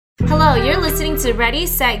Hello, you're listening to Ready,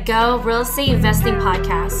 Set, Go Real Estate Investing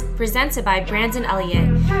Podcast, presented by Brandon Elliott.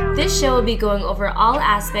 This show will be going over all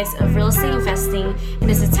aspects of real estate investing and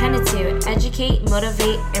is intended to educate,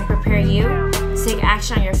 motivate, and prepare you to take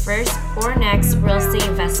action on your first or next real estate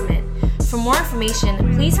investment. For more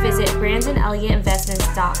information, please visit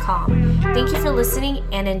BrandonElliottInvestments.com. Thank you for listening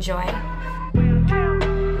and enjoy.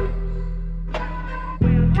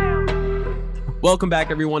 Welcome back,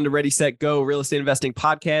 everyone, to Ready, Set, Go Real Estate Investing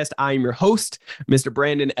Podcast. I'm your host, Mr.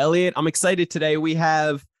 Brandon Elliott. I'm excited today. We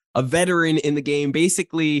have a veteran in the game,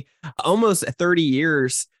 basically almost 30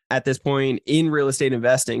 years at this point in real estate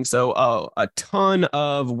investing. So a ton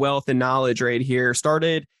of wealth and knowledge right here.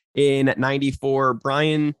 Started in '94,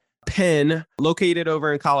 Brian Penn, located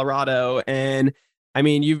over in Colorado. And I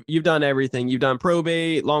mean, you've done everything. You've done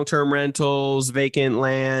probate, long-term rentals, vacant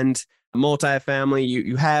land, multifamily.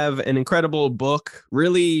 You have an incredible book,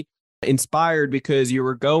 really inspired because you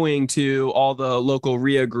were going to all the local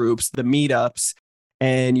RIA groups, the meetups,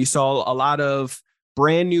 and you saw a lot of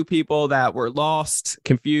brand new people that were lost,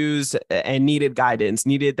 confused, and needed guidance,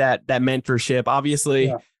 needed that mentorship.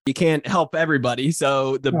 Obviously, You can't help everybody.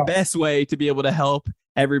 So the best way to be able to help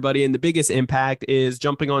everybody and the biggest impact is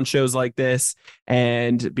jumping on shows like this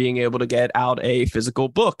and being able to get out a physical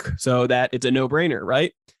book so that it's a no-brainer,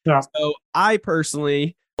 right? Yeah. So I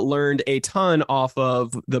personally learned a ton off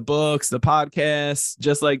of the books, the podcasts,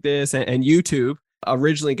 just like this, and YouTube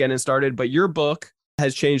originally getting started. But your book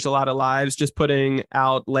has changed a lot of lives, just putting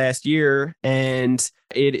out last year. And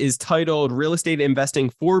it is titled Real Estate Investing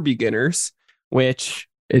for Beginners, which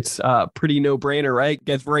it's a pretty no-brainer, right?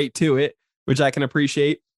 Gets right to it, which I can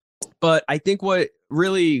appreciate. But I think what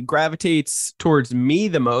really gravitates towards me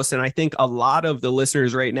the most, and I think a lot of the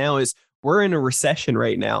listeners right now, is we're in a recession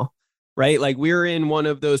right now, right? Like we're in one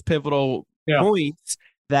of those pivotal points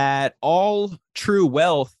that all true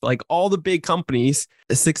wealth, like all the big companies,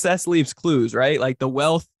 success leaves clues, right? Like the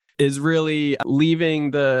wealth is really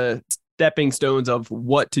leaving the stepping stones of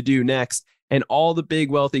what to do next. And all the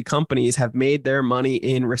big wealthy companies have made their money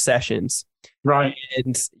in recessions. Right.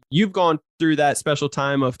 And you've gone through that special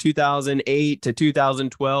time of 2008 to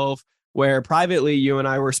 2012, where privately you and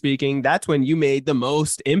I were speaking. That's when you made the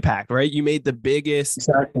most impact, right? You made the biggest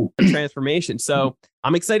transformation. So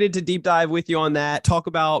I'm excited to deep dive with you on that, talk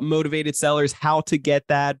about motivated sellers, how to get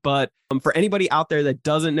that. But for anybody out there that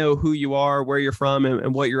doesn't know who you are, where you're from,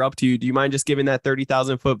 and what you're up to, do you mind just giving that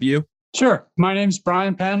 30,000 foot view? Sure. My name's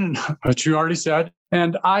Brian Penn, which you already said.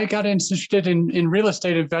 And I got interested in real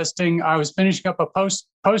estate investing. I was finishing up a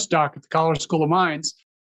postdoc at the Colorado School of Mines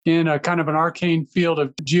in a kind of an arcane field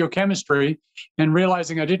of geochemistry, and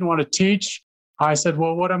realizing I didn't want to teach. I said,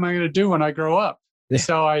 well, what am I going to do when I grow up? Yeah.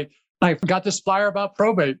 So I got this flyer about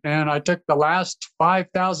probate, and I took the last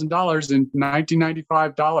 $5,000 in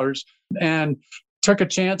 $1995 and took a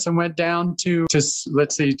chance and went down to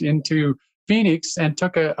into Phoenix and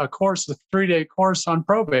took a course, a 3-day course on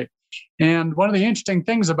probate. And one of the interesting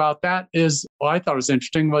things about that is, I thought was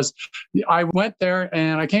interesting, was I went there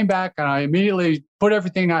and I came back and I immediately put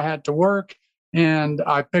everything I had to work. And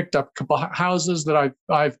I picked up a couple of houses that I've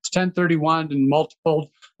 1031 and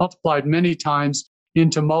multiplied many times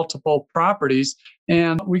into multiple properties.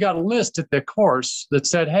 And we got a list at the course that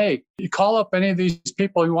said, hey, you call up any of these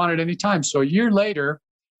people you want at any time. So a year later,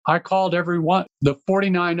 I called the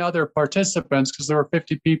 49 other participants, because there were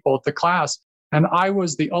 50 people at the class, and I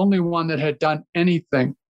was the only one that had done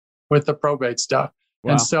anything with the probate stuff.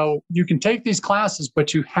 Wow. And so you can take these classes,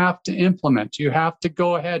 but you have to implement. You have to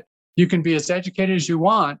go ahead. You can be as educated as you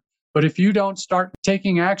want, but if you don't start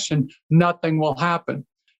taking action, nothing will happen.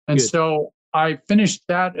 And so I finished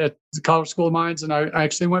that at the Colorado School of Mines, and I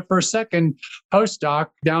actually went for a second postdoc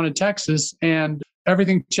down in Texas, and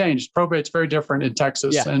everything changed. Probate's very different in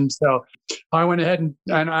Texas. Yeah. And so I went ahead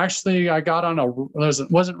and actually I got on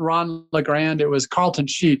it wasn't Ron LeGrand, it was Carlton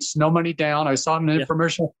Sheets, no money down. I saw an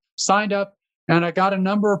infomercial, signed up, and I got a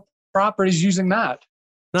number of properties using that.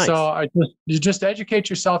 Nice. So you just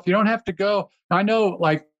educate yourself. You don't have to go. I know,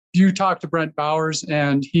 like, you talk to Brent Bowers,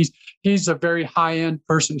 and he's a very high-end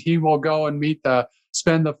person. He will go and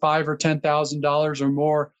spend the $5,000 or $10,000 or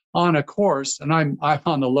more on a course. And I'm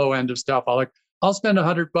on the low end of stuff. I'll spend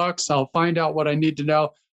 $100. I'll find out what I need to know,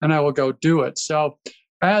 and I will go do it. So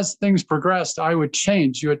as things progressed, I would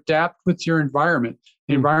change. You adapt with your environment.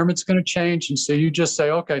 The environment's going to change. And so you just say,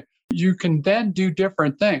 okay, you can then do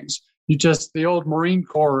different things. The old Marine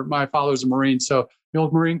Corps, my father's a Marine. So the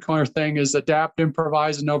old Marine Corps thing is adapt,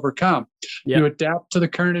 improvise, and overcome. Yep. You adapt to the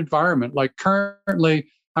current environment. Like currently,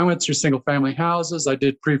 I went through single family houses. I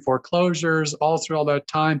did pre-foreclosures all through all that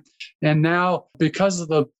time. And now, because of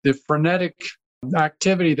the frenetic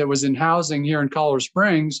activity that was in housing here in Colorado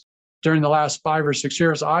Springs during the last 5 or 6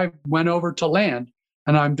 years, I went over to land,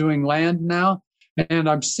 and I'm doing land now. And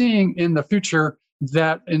I'm seeing in the future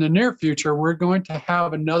that in the near future, we're going to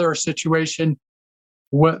have another situation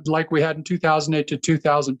like we had in 2008 to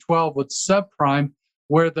 2012 with subprime,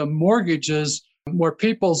 where the mortgages, where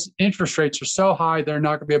people's interest rates are so high, they're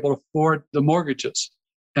not going to be able to afford the mortgages.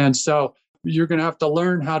 And so you're going to have to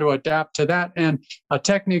learn how to adapt to that. And a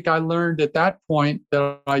technique I learned at that point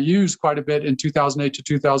that I used quite a bit in 2008 to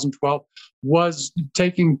 2012 was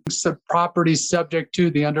taking properties subject to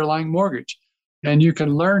the underlying mortgage. And you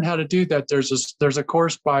can learn how to do that. There's a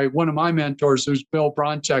course by one of my mentors, who's Bill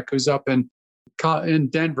Bronchek, who's up in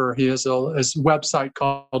Denver. He has a website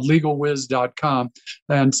called legalwiz.com.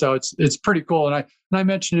 And so it's pretty cool. And I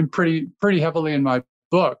mentioned him pretty heavily in my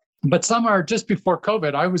book. But somewhere just before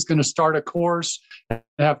COVID, I was going to start a course and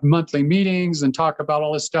have monthly meetings and talk about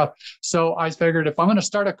all this stuff. So I figured if I'm going to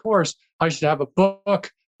start a course, I should have a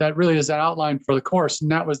book that really is an outline for the course.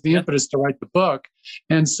 And that was the impetus to write the book.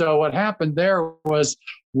 And so what happened there was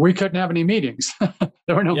we couldn't have any meetings.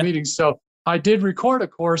 There were no meetings. So I did record a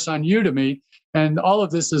course on Udemy, and all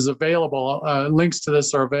of this is available. Links to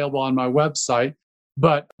this are available on my website.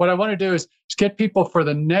 But what I want to do is get people for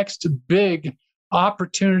the next big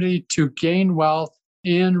opportunity to gain wealth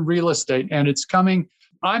in real estate. And it's coming.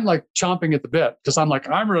 I'm like chomping at the bit because I'm like,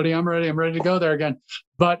 I'm ready to go there again.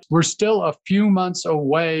 But we're still a few months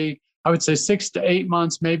away. I would say 6 to 8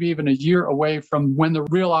 months, maybe even a year away from when the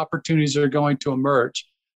real opportunities are going to emerge.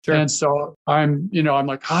 Sure. And so I'm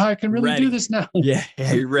like, I can really do this now. Yeah,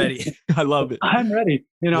 you're ready. I love it. I'm ready,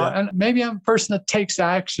 and maybe I'm a person that takes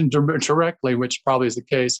action directly, which probably is the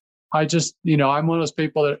case. I just, I'm one of those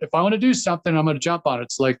people that if I want to do something, I'm going to jump on it.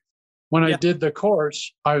 It's like when I did the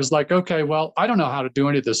course, I was like, okay, well, I don't know how to do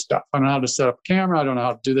any of this stuff. I don't know how to set up a camera. I don't know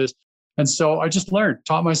how to do this. And so I just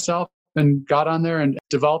taught myself and got on there and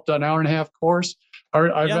developed an hour-and-a-half course. I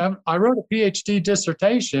wrote a PhD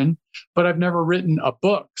dissertation, but I've never written a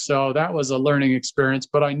book. So that was a learning experience,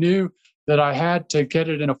 but I knew that I had to get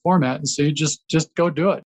it in a format. And so you just go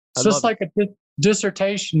do it. It's just like a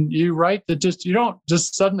dissertation. You don't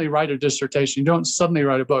just suddenly write a dissertation. You don't suddenly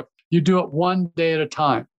write a book. You do it one day at a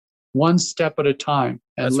time, one step at a time,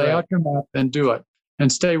 and lay out your map and do it and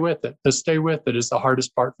stay with it. The stay with it is the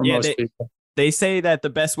hardest part for most people. They say that the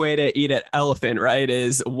best way to eat an elephant, right,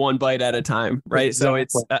 is one bite at a time, right? Exactly.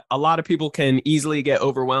 So it's a lot of people can easily get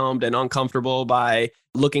overwhelmed and uncomfortable by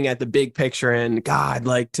looking at the big picture and God,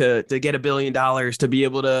 like to get $1 billion, to be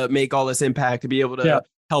able to make all this impact, to be able to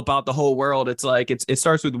help out the whole world. It's like it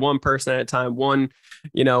starts with one person at a time, one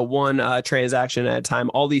transaction at a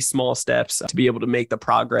time, all these small steps to be able to make the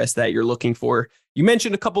progress that you're looking for. You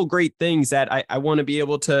mentioned a couple great things that I want to be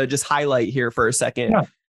able to just highlight here for a second. Yeah.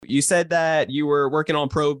 You said that you were working on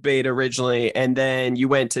probate originally, and then you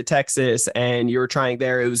went to Texas and you were trying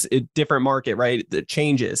there. It was a different market, right? The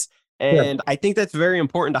changes. And I think that's very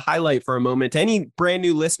important to highlight for a moment to any brand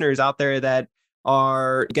new listeners out there that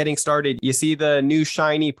are getting started. You see the new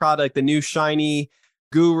shiny product, the new shiny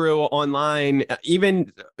guru online,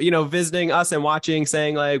 even, visiting us and watching,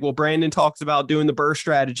 saying like, well, Brandon talks about doing the BRRRR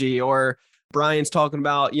strategy, or Brian's talking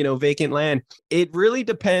about, vacant land. It really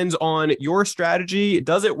depends on your strategy.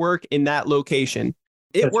 Does it work in that location?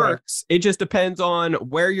 That's works. Right. It just depends on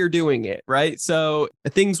where you're doing it, right? So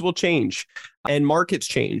things will change and markets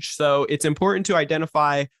change. So it's important to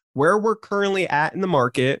identify where we're currently at in the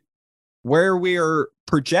market, where we are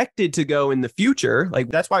projected to go in the future. Like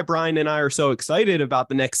that's why Brian and I are so excited about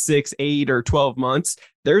the next 6, 8, or 12 months.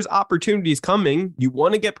 There's opportunities coming. You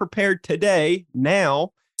want to get prepared today,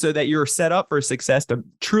 now, so that you're set up for success to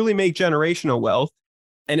truly make generational wealth.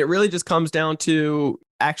 And it really just comes down to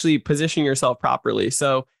actually positioning yourself properly.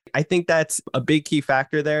 So I think that's a big key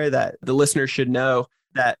factor there that the listeners should know,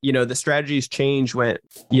 that, the strategies change when,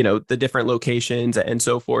 the different locations and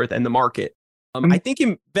so forth, and the market. I think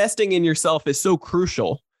investing in yourself is so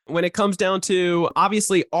crucial when it comes down to,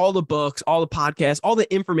 obviously, all the books, all the podcasts, all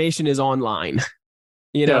the information is online.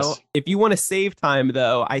 If you want to save time,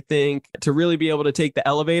 though, I think to really be able to take the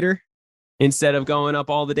elevator instead of going up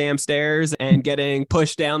all the damn stairs and getting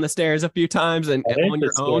pushed down the stairs a few times and on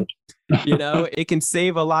your own, it can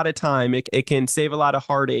save a lot of time. It can save a lot of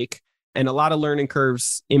heartache and a lot of learning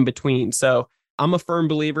curves in between. So I'm a firm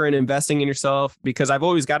believer in investing in yourself because I've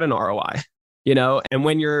always got an ROI, and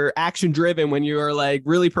when you're action driven, when you are like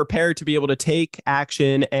really prepared to be able to take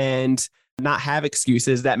action and not have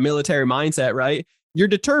excuses, that military mindset, right? You're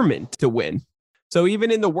determined to win. So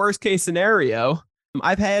even in the worst case scenario,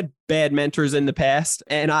 I've had bad mentors in the past,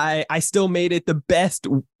 and I still made it the best,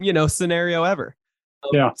 scenario ever.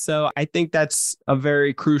 Yeah. So I think that's a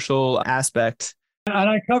very crucial aspect. And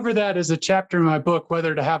I cover that as a chapter in my book,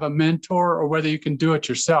 whether to have a mentor or whether you can do it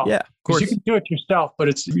yourself. Yeah, of Because course. you can do it yourself,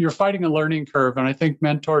 but you're fighting a learning curve. And I think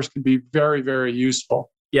mentors can be very, very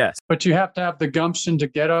useful. Yes. But you have to have the gumption to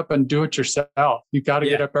get up and do it yourself. You got to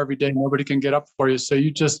get up every day. Nobody can get up for you. So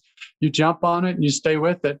you jump on it and you stay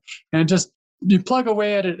with it and you plug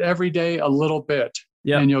away at it every day a little bit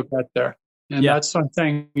and you'll get there. And that's what I'm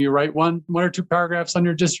saying. You write one or two paragraphs on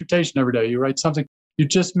your dissertation every day. You write something. You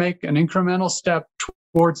just make an incremental step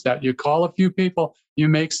towards that. You call a few people, you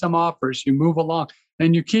make some offers, you move along,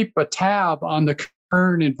 and you keep a tab on the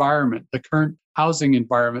current environment, the current housing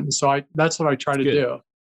environment. And so that's what I try to do.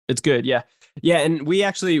 It's good. Yeah. Yeah. And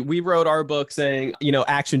we wrote our book saying,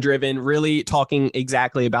 action driven, really talking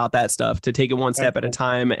exactly about that stuff, to take it one step at a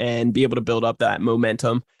time and be able to build up that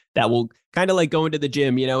momentum that will kind of like going to the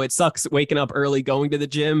gym. It sucks waking up early, going to the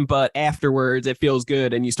gym, but afterwards it feels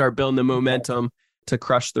good and you start building the momentum to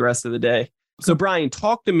crush the rest of the day. So Brian,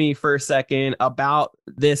 talk to me for a second about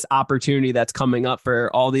this opportunity that's coming up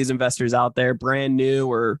for all these investors out there, brand new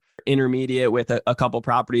or intermediate with a couple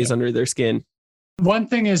properties under their skin. One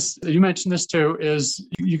thing is, you mentioned this too, is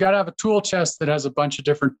you got to have a tool chest that has a bunch of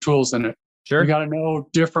different tools in it. Sure. You got to know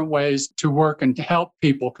different ways to work and to help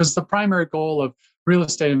people, because the primary goal of real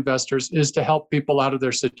estate investors is to help people out of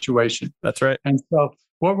their situation. That's right. And so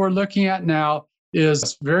what we're looking at now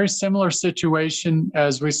is a very similar situation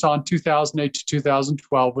as we saw in 2008 to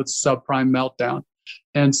 2012 with subprime meltdown.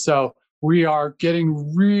 And so we are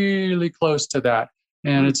getting really close to that.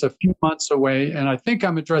 And it's a few months away. And I think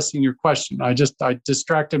I'm addressing your question. I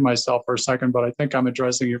distracted myself for a second, but I think I'm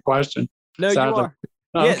addressing your question. No, sadly. you are.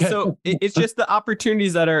 Yeah, so it's just the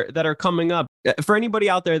opportunities that are coming up. For anybody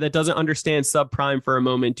out there that doesn't understand subprime for a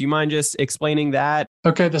moment, do you mind just explaining that?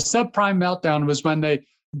 Okay, the subprime meltdown was when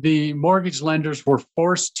the mortgage lenders were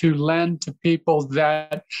forced to lend to people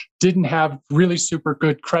that didn't have really super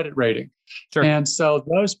good credit rating. Sure. And so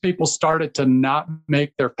those people started to not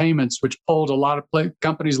make their payments, which pulled a lot of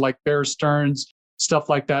companies like Bear Stearns, stuff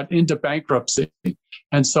like that, into bankruptcy.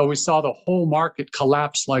 And so we saw the whole market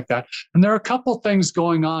collapse like that. And there are a couple things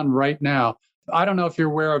going on right now. I don't know if you're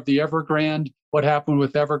aware of the Evergrande, what happened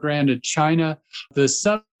with Evergrande in China. The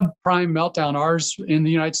subprime meltdown, ours in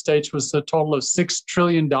the United States, was a total of $6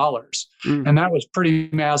 trillion. And that was pretty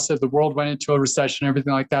massive. The world went into a recession,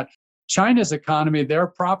 everything like that. China's economy, their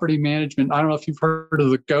property management, I don't know if you've heard of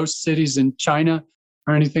the ghost cities in China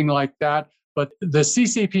or anything like that, but the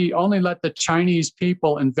CCP only let the Chinese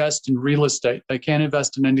people invest in real estate. They can't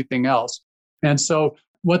invest in anything else. And so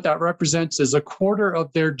what that represents is a quarter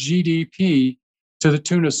of their GDP to the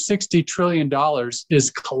tune of $60 trillion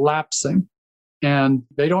is collapsing. And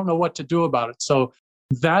they don't know what to do about it. So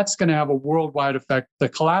that's going to have a worldwide effect. The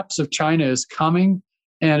collapse of China is coming.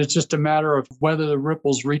 And it's just a matter of whether the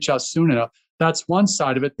ripples reach us soon enough. That's one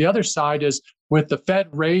side of it. The other side is with the Fed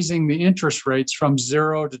raising the interest rates from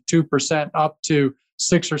 0 to 2% up to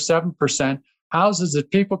 6 or 7%, houses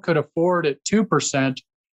that people could afford at 2%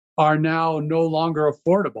 are now no longer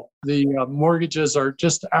affordable. The mortgages are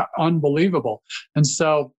just unbelievable. And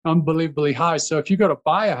so unbelievably high. So if you go to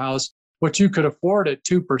buy a house, what you could afford at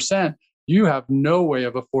 2%, you have no way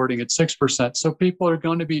of affording at 6%. So people are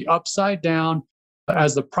going to be upside down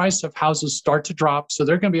as the price of houses start to drop. So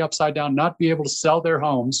they're going to be upside down, not be able to sell their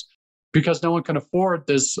homes because no one can afford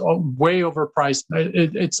this way overpriced.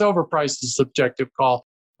 It's overpriced is a subjective call,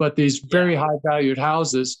 but these very high valued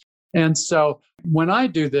houses. And so when I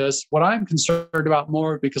do this, what I'm concerned about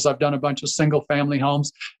more, because I've done a bunch of single family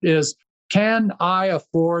homes, is can I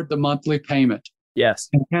afford the monthly payment? Yes.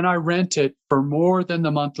 And can I rent it for more than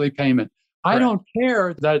the monthly payment? I don't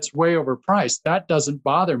care that it's way overpriced. That doesn't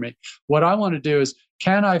bother me. What I want to do is,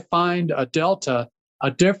 can I find a delta, a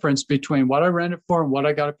difference between what I rent it for and what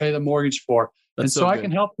I got to pay the mortgage for? That's and so I can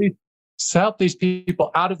help these people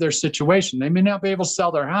out of their situation. They may not be able to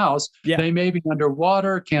sell their house. Yeah. They may be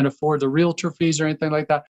underwater, can't afford the realtor fees or anything like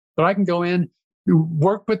that. But I can go in,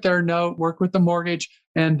 work with their note, work with the mortgage,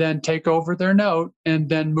 and then take over their note and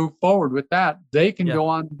then move forward with that. They can go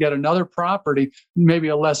on to get another property, maybe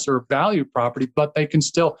a lesser value property, but they can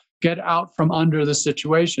still get out from under the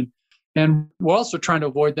situation. And we're also trying to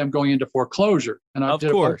avoid them going into foreclosure. And I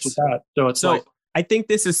did a bunch of that. So it's I think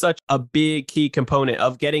this is such a big key component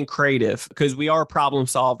of getting creative, because we are problem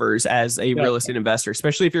solvers as a real estate investor,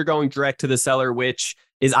 especially if you're going direct to the seller, which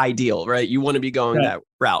is ideal, right? You want to be going that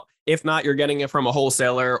route. If not, you're getting it from a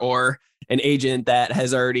wholesaler or an agent that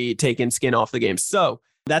has already taken skin off the game. So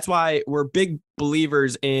That's why we're big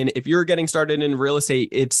believers in, if you're getting started in real estate,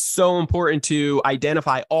 it's so important to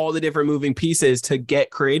identify all the different moving pieces to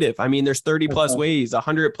get creative. I mean, there's 30 plus ways,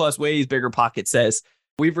 100 plus ways, BiggerPockets says.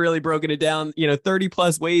 We've really broken it down, 30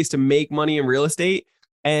 plus ways to make money in real estate.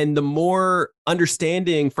 And the more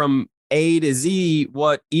understanding from A to Z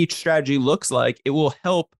what each strategy looks like, it will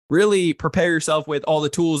help really prepare yourself with all the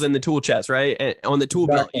tools in the tool chest, right? And on the tool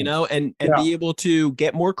belt, and be able to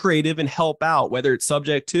get more creative and help out, whether it's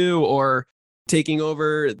subject to or taking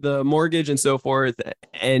over the mortgage and so forth,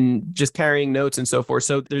 and just carrying notes and so forth.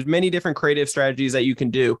 So there's many different creative strategies that you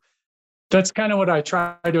can do. That's kind of what I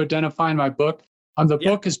try to identify in my book. The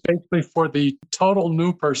book is basically for the total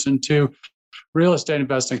new person to real estate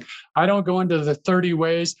investing. I don't go into the 30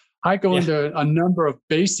 ways. I go into a number of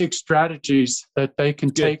basic strategies that they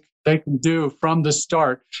can they can do from the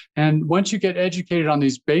start. And once you get educated on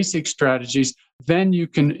these basic strategies, then you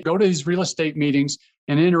can go to these real estate meetings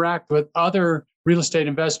and interact with other real estate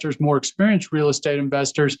investors, more experienced real estate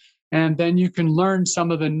investors. And then you can learn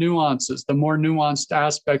some of the nuances, the more nuanced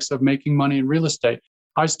aspects of making money in real estate.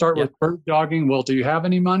 I start with bird dogging. Well, do you have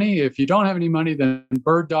any money? If you don't have any money, then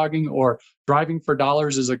bird dogging or driving for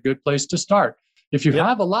dollars is a good place to start. If you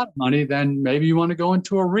have a lot of money, then maybe you want to go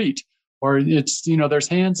into a REIT, or it's, there's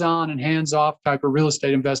hands-on and hands-off type of real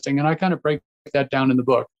estate investing. And I kind of break that down in the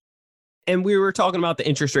book. And we were talking about the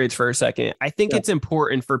interest rates for a second. I think it's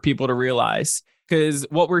important for people to realize, because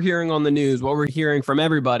what we're hearing on the news, what we're hearing from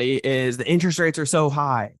everybody is the interest rates are so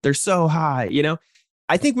high. They're so high.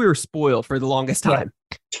 I think we were spoiled for the longest time.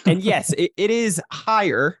 And yes, it is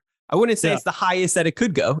higher. I wouldn't say it's the highest that it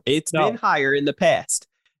could go. It's been higher in the past.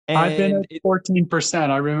 And I've been at 14%.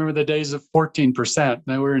 I remember the days of 14%.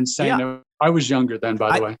 They were insane. Yeah. I was younger then,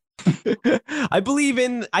 by the way.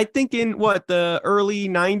 I think in the early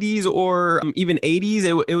 90s or even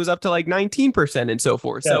 80s, it was up to like 19% and so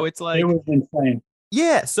forth. Yeah, so it's like, it was insane.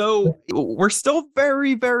 Yeah. So we're still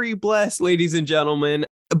very, very blessed, ladies and gentlemen.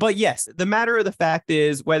 But yes, the matter of the fact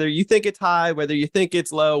is, whether you think it's high, whether you think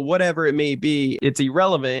it's low, whatever it may be, it's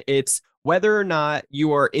irrelevant. It's whether or not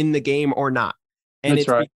you are in the game or not. And That's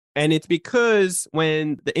right. And it's because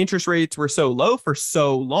when the interest rates were so low for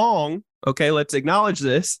so long, okay, let's acknowledge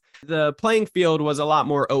this, the playing field was a lot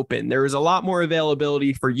more open. There was a lot more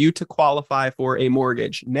availability for you to qualify for a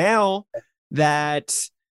mortgage. Now that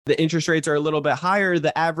the interest rates are a little bit higher,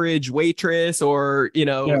 the average waitress or,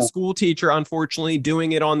 school teacher, unfortunately,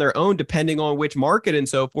 doing it on their own, depending on which market and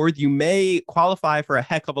so forth, you may qualify for a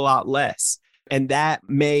heck of a lot less. And that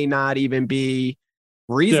may not even be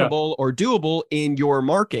reasonable or doable in your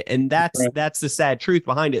market. And that's the sad truth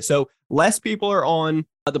behind it. So less people are on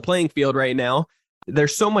the playing field right now.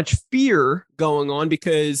 There's so much fear going on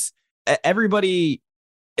because everybody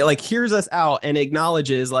hears us out and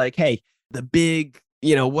acknowledges hey, the big,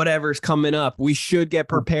 whatever's coming up, we should get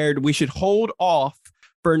prepared. We should hold off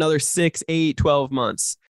for another 6, 8, 12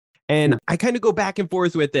 months. And I kind of go back and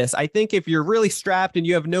forth with this. I think if you're really strapped and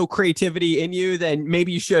you have no creativity in you, then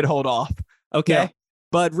maybe you should hold off. Okay. Yeah.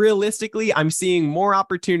 But realistically, I'm seeing more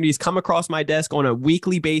opportunities come across my desk on a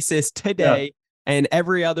weekly basis today and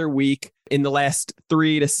every other week in the last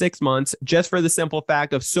 3 to 6 months, just for the simple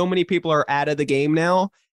fact of so many people are out of the game now.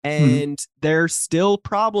 And there's still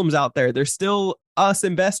problems out there. There's still us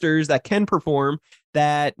investors that can perform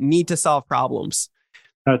that need to solve problems.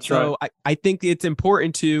 That's right. So I think it's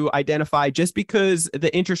important to identify, just because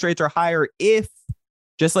the interest rates are higher, if,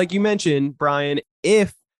 just like you mentioned, Brian,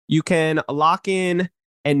 if you can lock in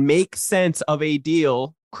and make sense of a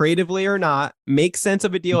deal, creatively or not, make sense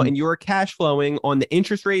of a deal and you're cash flowing on the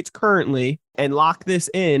interest rates currently and lock this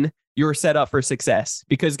in, you're set up for success.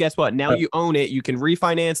 Because guess what? Now you own it. You can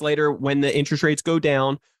refinance later when the interest rates go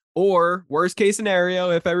down. Or worst case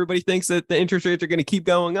scenario, if everybody thinks that the interest rates are going to keep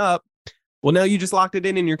going up, well, now you just locked it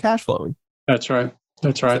in and you're cash flowing. That's right.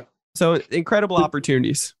 That's right. So incredible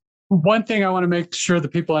opportunities. One thing I want to make sure that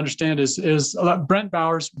people understand is Brent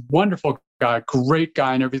Bowers, wonderful guy, great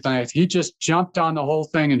guy and everything. He just jumped on the whole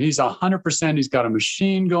thing and he's 100%. He's got a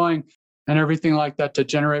machine going and everything like that to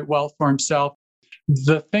generate wealth for himself.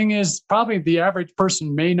 The thing is, probably the average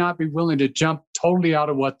person may not be willing to jump totally out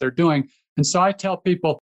of what they're doing. And so I tell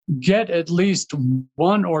people, get at least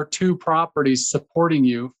 1 or 2 properties supporting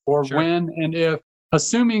you for when and if,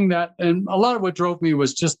 assuming that, and a lot of what drove me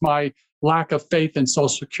was just my lack of faith in Social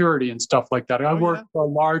Security and stuff like that. I worked for a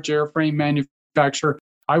large airframe manufacturer.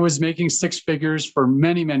 I was making six figures for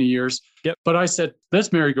many, many years. Yep. But I said,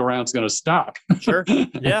 this merry-go-round's going to stop. Sure.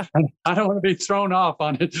 Yeah. I don't want to be thrown off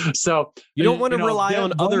on it. So you don't want to rely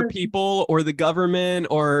on other people or the government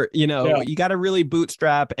or, you got to really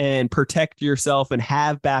bootstrap and protect yourself and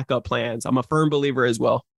have backup plans. I'm a firm believer as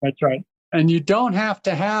well. That's right. And you don't have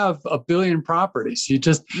to have a billion properties. You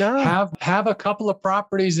just have a couple of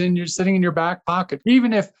properties sitting in your back pocket.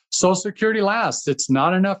 Even if Social Security lasts, it's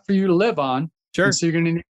not enough for you to live on. Sure. And so you're going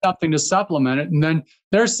to need something to supplement it. And then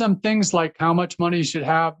there's some things like how much money you should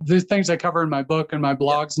have. These things I cover in my book and my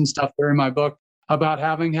blogs and stuff there in my book about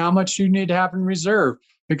having how much you need to have in reserve.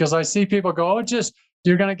 Because I see people go,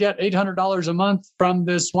 you're going to get $800 a month from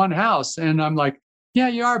this one house. And I'm like, yeah,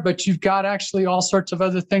 you are, but you've got actually all sorts of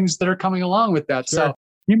other things that are coming along with that. Sure. So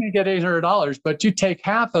you may get $800, but you take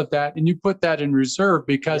half of that and you put that in reserve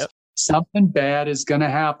because something bad is going to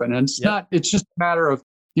happen. And it's just a matter of,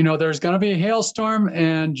 there's going to be a hailstorm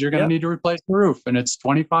and you're going to need to replace the roof and it's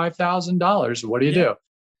 $25,000. What do you do?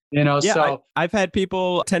 So I've had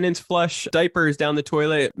people tenants flush diapers down the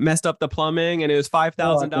toilet, messed up the plumbing, and it was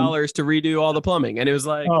 $5,000 to redo all the plumbing. And it was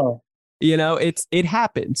like, it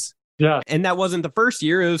happens. Yeah. And that wasn't the first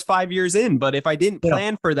year, it was 5 years in. But if I didn't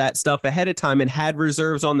plan for that stuff ahead of time and had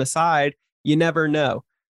reserves on the side, you never know.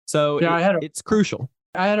 So it's crucial.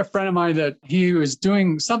 I had a friend of mine that he was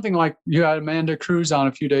doing something like you had Amanda Cruz on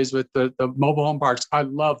a few days with the mobile home parks. I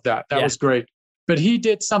love that. That was great. But he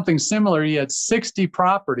did something similar. He had 60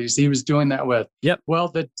 properties he was doing that with. Yep. Well,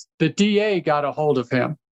 the DA got a hold of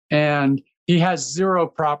him and he has 0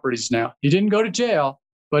 properties now. He didn't go to jail,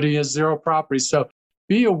 but he has 0 properties. So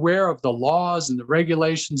be aware of the laws and the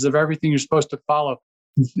regulations of everything you're supposed to follow.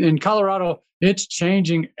 In Colorado, it's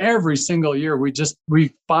changing every single year.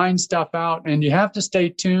 We find stuff out, and you have to stay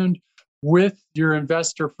tuned with your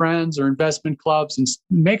investor friends or investment clubs and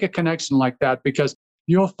make a connection like that because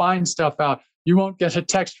you'll find stuff out. You won't get a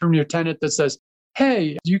text from your tenant that says,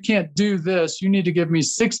 hey, you can't do this. You need to give me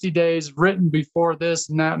 60 days written before this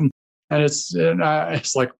and that. And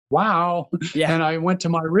it's like, wow. Yeah. And I went to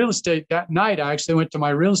my real estate that night. I actually went to my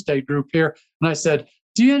real estate group here and I said,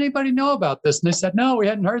 do anybody know about this? And they said, no, we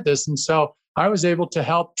hadn't heard this. And so I was able to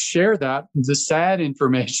help share the sad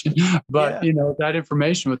information, but that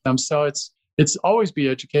information with them. So it's always be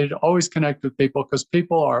educated, always connect with people because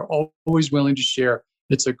people are always willing to share.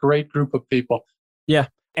 It's a great group of people. Yeah.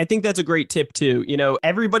 I think that's a great tip too.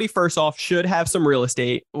 Everybody first off should have some real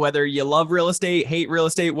estate, whether you love real estate, hate real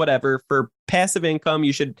estate, whatever. For passive income,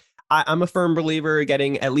 I'm a firm believer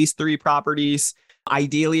getting at least 3 properties.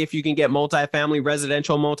 Ideally, if you can get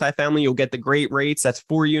residential multifamily, you'll get the great rates. That's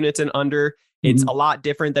 4 units and under. It's a lot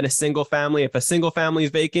different than a single family. If a single family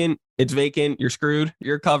is vacant, it's vacant. You're screwed.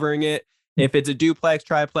 You're covering it. If it's a duplex,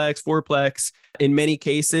 triplex, fourplex, in many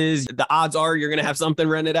cases, the odds are you're going to have something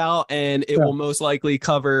rented out and it will most likely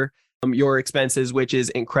cover your expenses, which is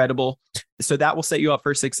incredible. So that will set you up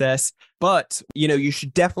for success. But, you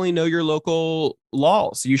should definitely know your local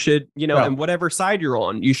laws. You should, and whatever side you're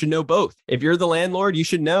on, you should know both. If you're the landlord, you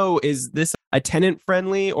should know, is this a tenant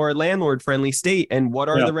friendly or a landlord friendly state? And what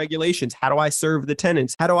are the regulations? How do I serve the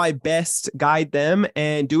tenants? How do I best guide them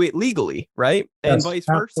and do it legally? Right. And vice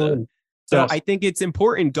versa. Absolutely. So I think it's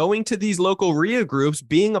important going to these local RIA groups,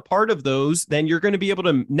 being a part of those, then you're going to be able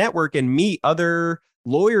to network and meet other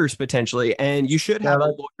lawyers potentially. And you should have a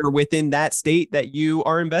lawyer within that state that you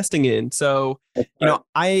are investing in. So,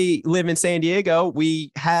 I live in San Diego.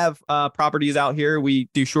 We have properties out here. We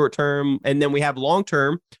do short term and then we have long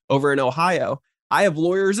term over in Ohio. I have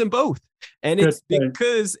lawyers in both. And it's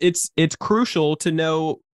because it's crucial to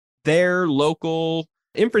know their local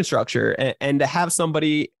infrastructure and to have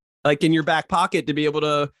somebody like in your back pocket to be able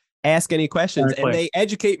to ask any questions. And they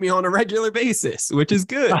educate me on a regular basis, which is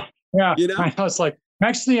good. Yeah. I was like,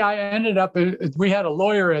 actually, I ended up, we had a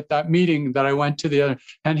lawyer at that meeting that I went to the other,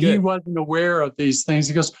 and he wasn't aware of these things.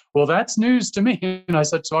 He goes, well, that's news to me. And I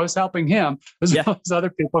said, so I was helping him as well as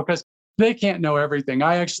other people because they can't know everything.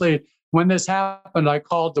 I actually, when this happened, I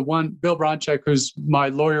called the one, Bill Bronchek, who's my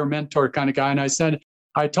lawyer mentor kind of guy. And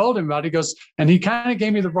I told him about it. He goes, and he kind of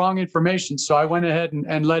gave me the wrong information. So I went ahead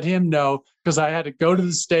and let him know because I had to go to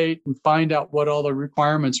the state and find out what all the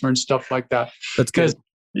requirements were and stuff like that. That's good.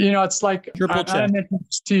 It's like I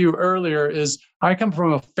mentioned to you earlier is I come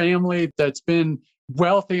from a family that's been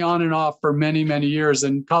wealthy on and off for many, many years.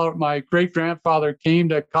 And my great grandfather came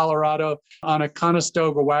to Colorado on a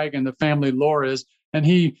Conestoga wagon, the family lore is, and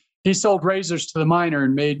he sold razors to the miner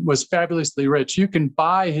and was fabulously rich. You can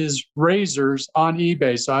buy his razors on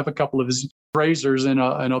eBay. So I have a couple of his razors in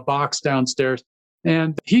a box downstairs.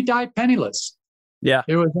 And he died penniless. Yeah.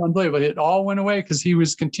 It was unbelievable. It all went away because he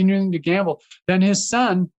was continuing to gamble. Then his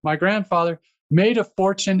son, my grandfather, made a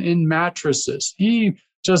fortune in mattresses. He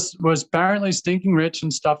just was apparently stinking rich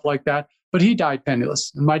and stuff like that, but he died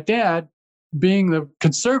penniless. And my dad, being the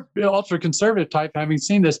ultra conservative type, having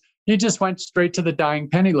seen this, he just went straight to the dying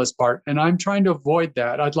penniless part. And I'm trying to avoid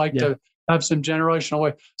that. I'd like to have some generational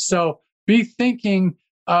way. So be thinking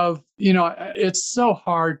of, it's so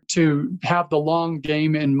hard to have the long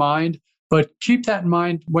game in mind, but keep that in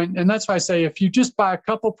mind and that's why I say, if you just buy a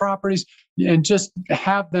couple properties and just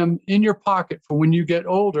have them in your pocket for when you get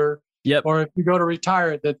older, or if you go to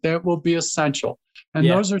retire, that will be essential. And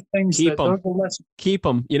those are things keep them. Keep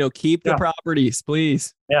them, keep the properties,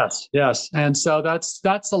 please. Yes. And so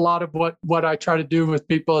that's a lot of what I try to do with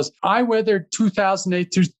people is I weathered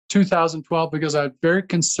 2008 through 2012 because I had very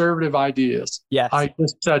conservative ideas. Yes. I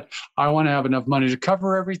just said, I want to have enough money to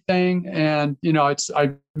cover everything. And,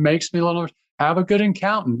 it makes me a little, have a good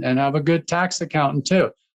accountant and have a good tax accountant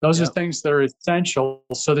too. Those are things that are essential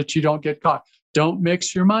so that you don't get caught. Don't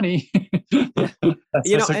mix your money.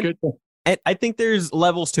 That's a good thing. And I think there's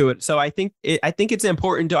levels to it. So I think it's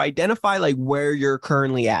important to identify like where you're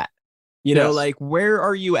currently at. Like where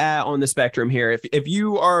are you at on the spectrum here? If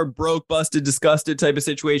you are broke, busted, disgusted type of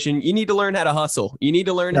situation, you need to learn how to hustle. You need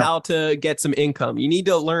to learn how to get some income. You need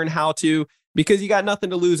to learn how to, because you got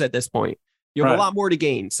nothing to lose at this point. You have a lot more to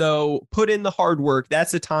gain. So put in the hard work.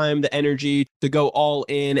 That's the time, the energy to go all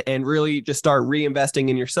in and really just start reinvesting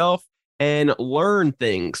in yourself and learn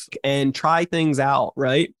things and try things out,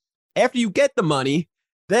 right? After you get the money,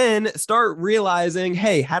 then start realizing,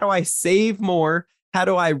 hey, how do I save more? How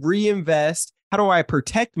do I reinvest? How do I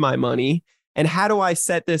protect my money? And how do I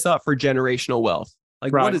set this up for generational wealth?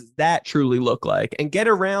 Like, what does that truly look like? And get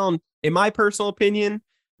around, in my personal opinion,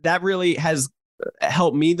 that really has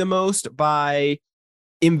helped me the most by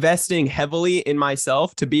investing heavily in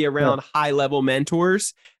myself to be around high-level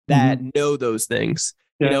mentors that know those things.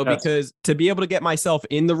 Because to be able to get myself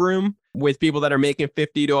in the room with people that are making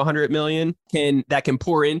 50 to 100 million that can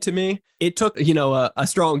pour into me, it took, a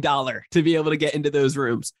strong dollar to be able to get into those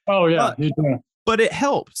rooms. Oh, yeah. But it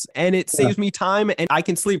helps and it saves me time and I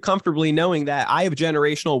can sleep comfortably knowing that I have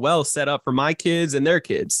generational wealth set up for my kids and their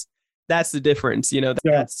kids. That's the difference.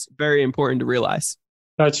 That's very important to realize.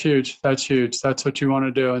 That's huge. That's what you want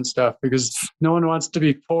to do and stuff because no one wants to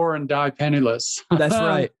be poor and die penniless. That's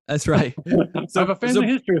right. So I have a family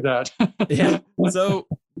history of that. Yeah. So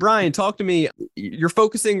Brian, talk to me. You're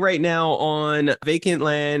focusing right now on vacant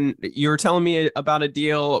land. You were telling me about a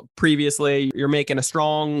deal previously. You're making a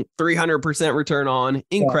strong 300% return on.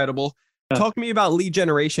 Incredible. Yeah. Talk to me about lead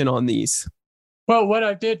generation on these. Well, what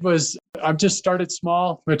I did was I've just started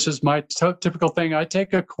small, which is my typical thing. I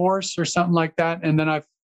take a course or something like that, and then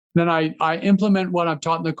I implement what I'm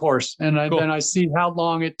taught in the course, and then I see how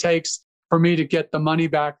long it takes for me to get the money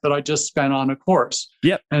back that I just spent on a course.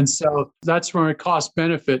 Yep. And so that's where a cost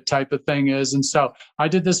benefit type of thing is. And so I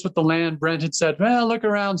did this with the land. Brent had said, well, look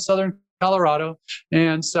around Southern Colorado.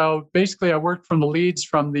 And so basically I worked from the leads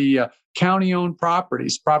from the county-owned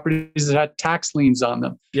properties that had tax liens on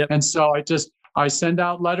them. Yep. And so I send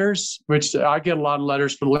out letters, which I get a lot of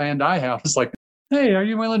letters for the land I have. It's like, hey, are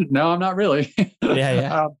you willing to? No, I'm not really.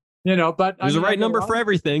 Yeah. But there's a right number for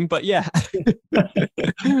everything, but yeah.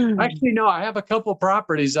 Actually, no, I have a couple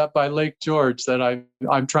properties up by Lake George that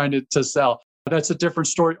I'm trying to sell. That's a different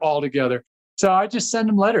story altogether. So I just send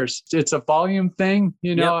them letters. It's a volume thing.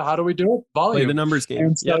 How do we do it? Volume. Play the numbers game.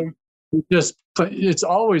 And so it's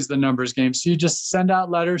always the numbers game. So you just send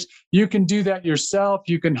out letters. You can do that yourself.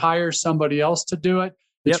 You can hire somebody else to do it.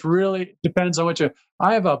 It's really depends on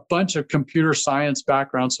I have a bunch of computer science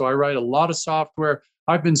background. So I write a lot of software.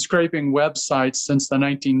 I've been scraping websites since the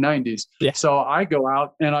 1990s. Yeah. So I go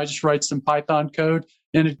out and I just write some Python code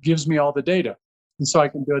and it gives me all the data. And so I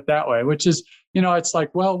can do it that way, which is, it's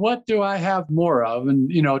like, well, what do I have more of? And,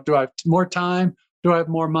 do I have more time? Do I have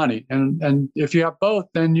more money? And if you have both,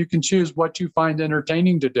 then you can choose what you find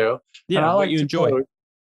entertaining to do. Yeah, I what you enjoy. Code.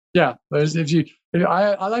 Yeah,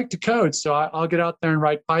 I like to code, so I'll get out there and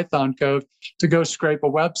write Python code to go scrape a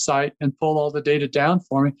website and pull all the data down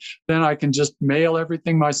for me. Then I can just mail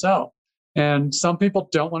everything myself. And some people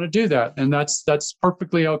don't want to do that, and that's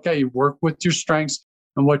perfectly okay. You work with your strengths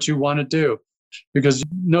and what you want to do, because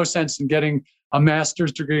no sense in getting a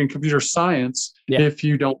master's degree in computer science if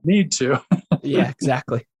you don't need to. Yeah,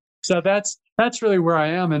 exactly. So that's really where I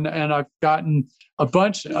am, and I've gotten a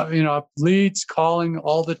bunch of leads calling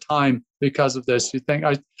all the time because of this. You think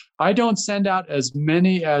I don't send out as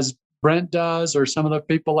many as Brent does or some of the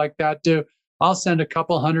people like that do. I'll send a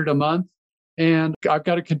couple hundred a month, and I've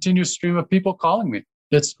got a continuous stream of people calling me.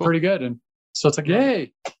 It's pretty good, and So it's like,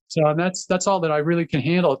 yay. So and that's all that I really can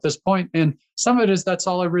handle at this point. And some of it is that's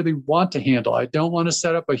all I really want to handle. I don't want to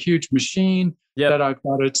set up a huge machine that I've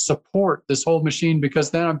got to support this whole machine,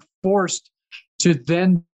 because then I'm forced to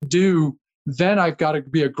then I've got to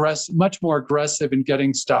be much more aggressive in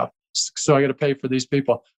getting stuff. So I got to pay for these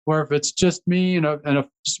people. Where if it's just me and a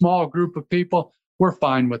small group of people, we're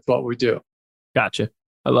fine with what we do. Gotcha.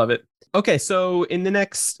 I love it. Okay. So in the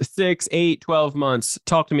next 6, 8, 12 months,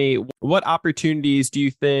 talk to me. What opportunities do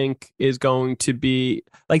you think is going to be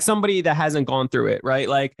like somebody that hasn't gone through it, right?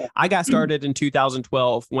 Like I got started in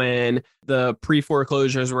 2012 when the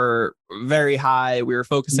pre-foreclosures were very high. We were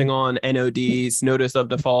focusing on NODs, notice of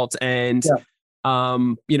defaults, and,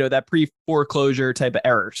 that pre-foreclosure type of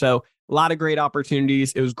error. So a lot of great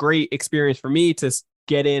opportunities. It was great experience for me to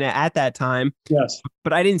get in at that time. Yes.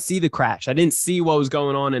 But I didn't see the crash. I didn't see what was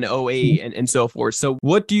going on in 08 and so forth. So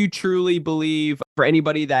what do you truly believe for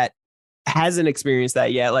anybody that hasn't experienced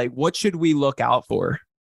that yet? Like, what should we look out for?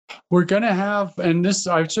 We're going to have, and this,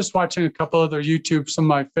 I was just watching a couple other some of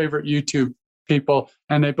my favorite YouTube people,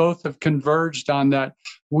 and they both have converged on that.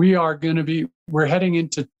 We're heading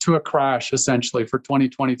into a crash essentially for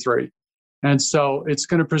 2023. And so it's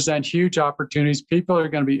going to present huge opportunities. People are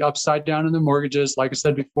going to be upside down in their mortgages. Like I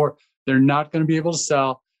said before, they're not going to be able to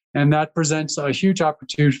sell. And that presents a huge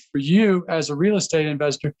opportunity for you as a real estate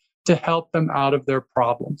investor to help them out of their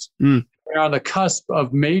problems. We're on the cusp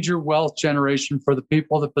of major wealth generation for the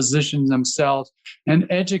people that position themselves and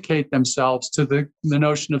educate themselves to the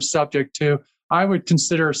notion of subject to. I would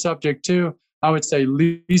consider subject to, I would say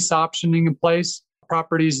lease optioning in place,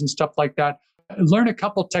 properties and stuff like that. Learn a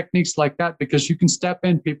couple techniques like that, because you can step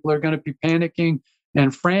in. People are going to be panicking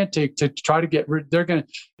and frantic to try to get rid.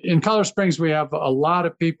 In Colorado Springs, we have a lot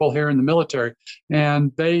of people here in the military,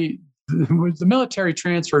 and the military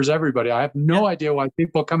transfers everybody. I have no idea why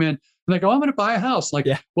people come in and they go, I'm going to buy a house. Like,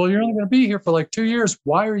 well, you're only going to be here for like 2 years.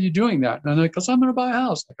 Why are you doing that? And they're like, because I'm going to buy a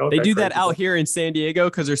house. Like, okay, they do that out here in San Diego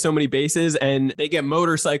because there's so many bases, and they get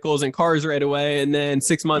motorcycles and cars right away. And then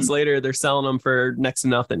 6 months later, they're selling them for next to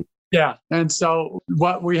nothing. Yeah. And so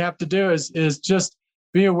what we have to do is just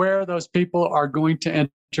be aware those people are going to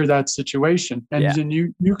enter that situation. And then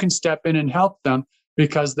you can step in and help them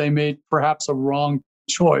because they made perhaps a wrong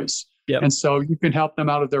choice. And so you can help them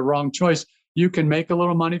out of their wrong choice. You can make a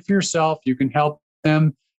little money for yourself. You can help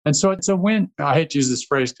them. And so it's a win. I hate to use this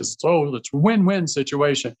phrase because it's a win-win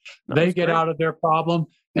situation. They get out of their problem,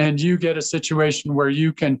 and you get a situation where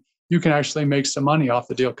you can actually make some money off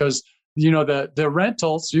the deal. Because the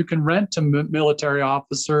rentals, you can rent to military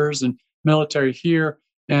officers and military here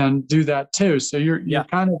and do that too. So you're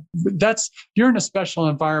you're in a special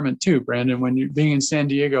environment too, Brandon, when you're being in San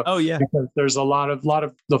Diego. Oh yeah. Because there's a lot of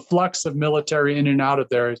the flux of military in and out of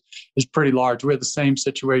there is pretty large. We have the same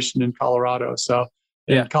situation in Colorado. So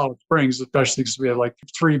in Colorado Springs, especially because we have like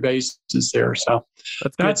 3 bases there. So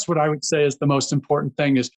that's what I would say is the most important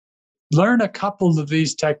thing is learn a couple of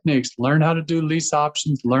these techniques, learn how to do lease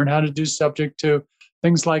options, learn how to do subject to,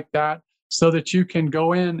 things like that, so that you can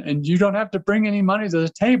go in and you don't have to bring any money to the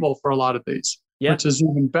table for a lot of these, which is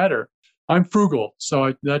even better. I'm frugal,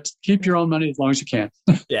 so that's keep your own money as long as you can.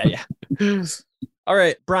 Yeah. All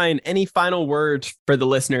right, Brian, any final words for the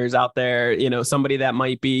listeners out there? Somebody that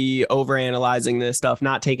might be overanalyzing this stuff,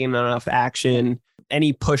 not taking enough action,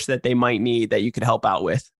 any push that they might need that you could help out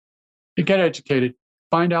with? You get educated.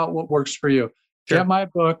 Find out what works for you. Sure. Get my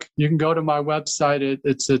book. You can go to my website.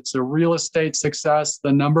 It's a real estate success,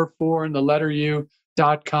 the number 4 and the letter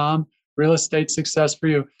U.com, real estate success for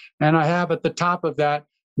you. And I have at the top of that,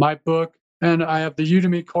 my book, and I have the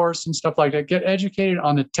Udemy course and stuff like that. Get educated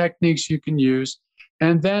on the techniques you can use.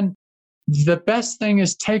 And then the best thing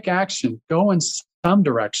is take action, go in some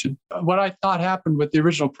direction. What I thought happened with the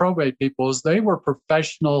original probate people is they were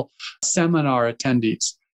professional seminar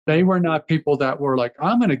attendees. They were not people that were like,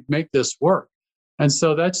 I'm going to make this work. And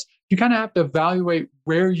so you kind of have to evaluate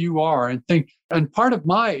where you are and think. And part of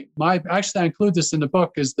actually I include this in the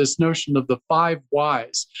book, is this notion of the 5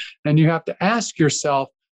 whys. And you have to ask yourself,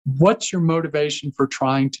 what's your motivation for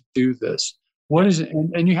trying to do this? What is it?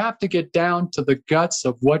 And you have to get down to the guts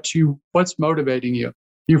of what's motivating you.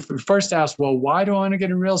 You first ask, well, why do I want to get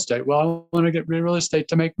in real estate? Well, I want to get in real estate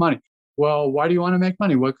to make money. Well, why do you want to make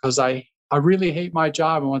money? Well, because I really hate my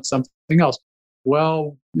job. I want something else.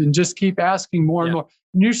 Well, and just keep asking more and more.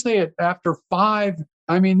 And usually after 5,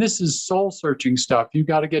 this is soul searching stuff. You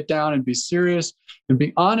got to get down and be serious and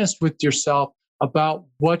be honest with yourself about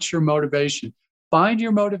what's your motivation. Find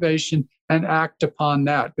your motivation and act upon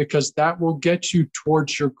that, because that will get you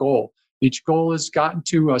towards your goal. Each goal is gotten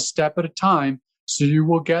to a step at a time, so you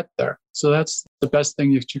will get there. So that's the best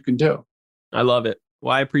thing that you can do. I love it.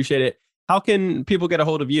 Well, I appreciate it. How can people get a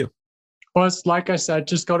hold of you? Well, it's like I said,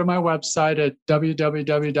 just go to my website at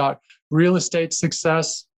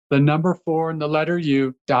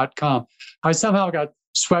www.realestatesuccess4u.com. I somehow got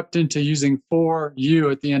swept into using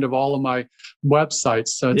 4U at the end of all of my websites.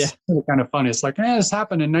 So it's really kind of funny. It's like, this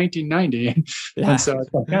happened in 1990. And so it's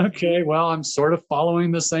like, okay, well, I'm sort of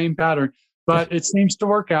following the same pattern, but it seems to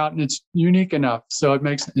work out and it's unique enough. So it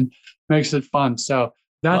makes it fun. So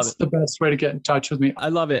that's the best way to get in touch with me. I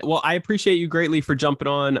love it. Well, I appreciate you greatly for jumping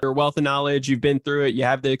on. Your wealth of knowledge, you've been through it, you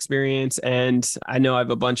have the experience, and I know I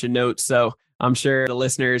have a bunch of notes, so I'm sure the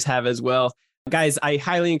listeners have as well. Guys, I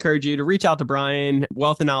highly encourage you to reach out to Brian.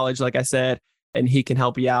 Wealth of knowledge, like I said, and he can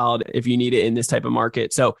help you out if you need it in this type of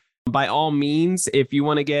market. So by all means, if you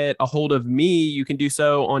want to get a hold of me, you can do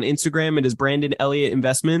so on Instagram. It is Brandon Elliott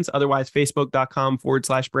Investments. Otherwise,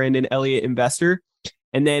 facebook.com/Brandon Elliott Investor.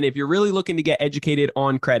 And then if you're really looking to get educated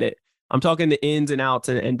on credit, I'm talking the ins and outs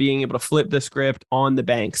and being able to flip the script on the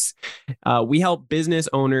banks. We help business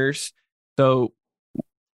owners. So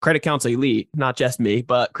Credit Counsel Elite, not just me,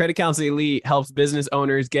 but Credit Counsel Elite helps business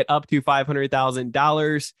owners get up to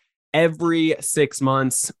 $500,000 every 6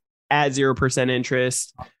 months at 0%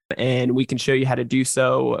 interest. And we can show you how to do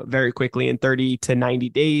so very quickly in 30 to 90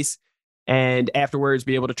 days. And afterwards,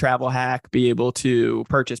 be able to travel hack, be able to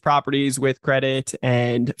purchase properties with credit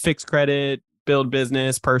and fix credit, build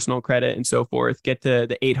business, personal credit, and so forth. Get to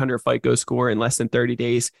the 800 FICO score in less than 30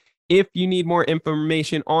 days. If you need more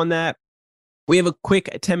information on that, we have a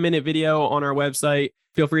quick 10-minute video on our website.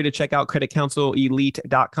 Feel free to check out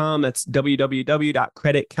creditcounselelite.com. That's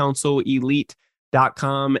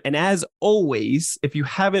www.creditcounselelite.com. And as always, if you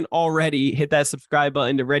haven't already, hit that subscribe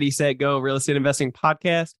button to Ready, Set, Go Real Estate Investing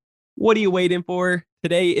Podcast. What are you waiting for?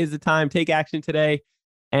 Today is the time. Take action today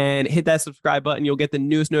and hit that subscribe button. You'll get the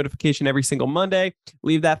newest notification every single Monday.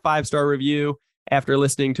 Leave that 5-star review after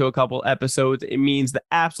listening to a couple episodes. It means the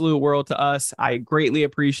absolute world to us. I greatly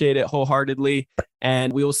appreciate it wholeheartedly.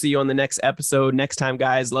 And we will see you on the next episode next time,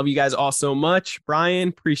 guys. Love you guys all so much. Brian,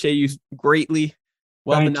 appreciate you greatly.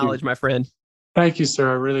 Wealth of knowledge, my friend. Thank you, sir.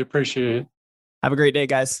 I really appreciate it. Have a great day,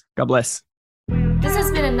 guys. God bless. This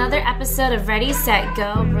has been another episode of Ready, Set,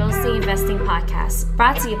 Go Real Estate Investing Podcast,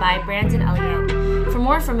 brought to you by Brandon Elliott. For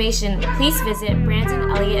more information, please visit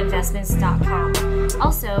BrandonElliottInvestments.com.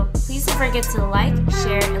 Also, please don't forget to like,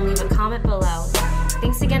 share, and leave a comment below.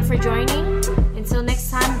 Thanks again for joining. Until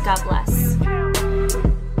next time, God bless.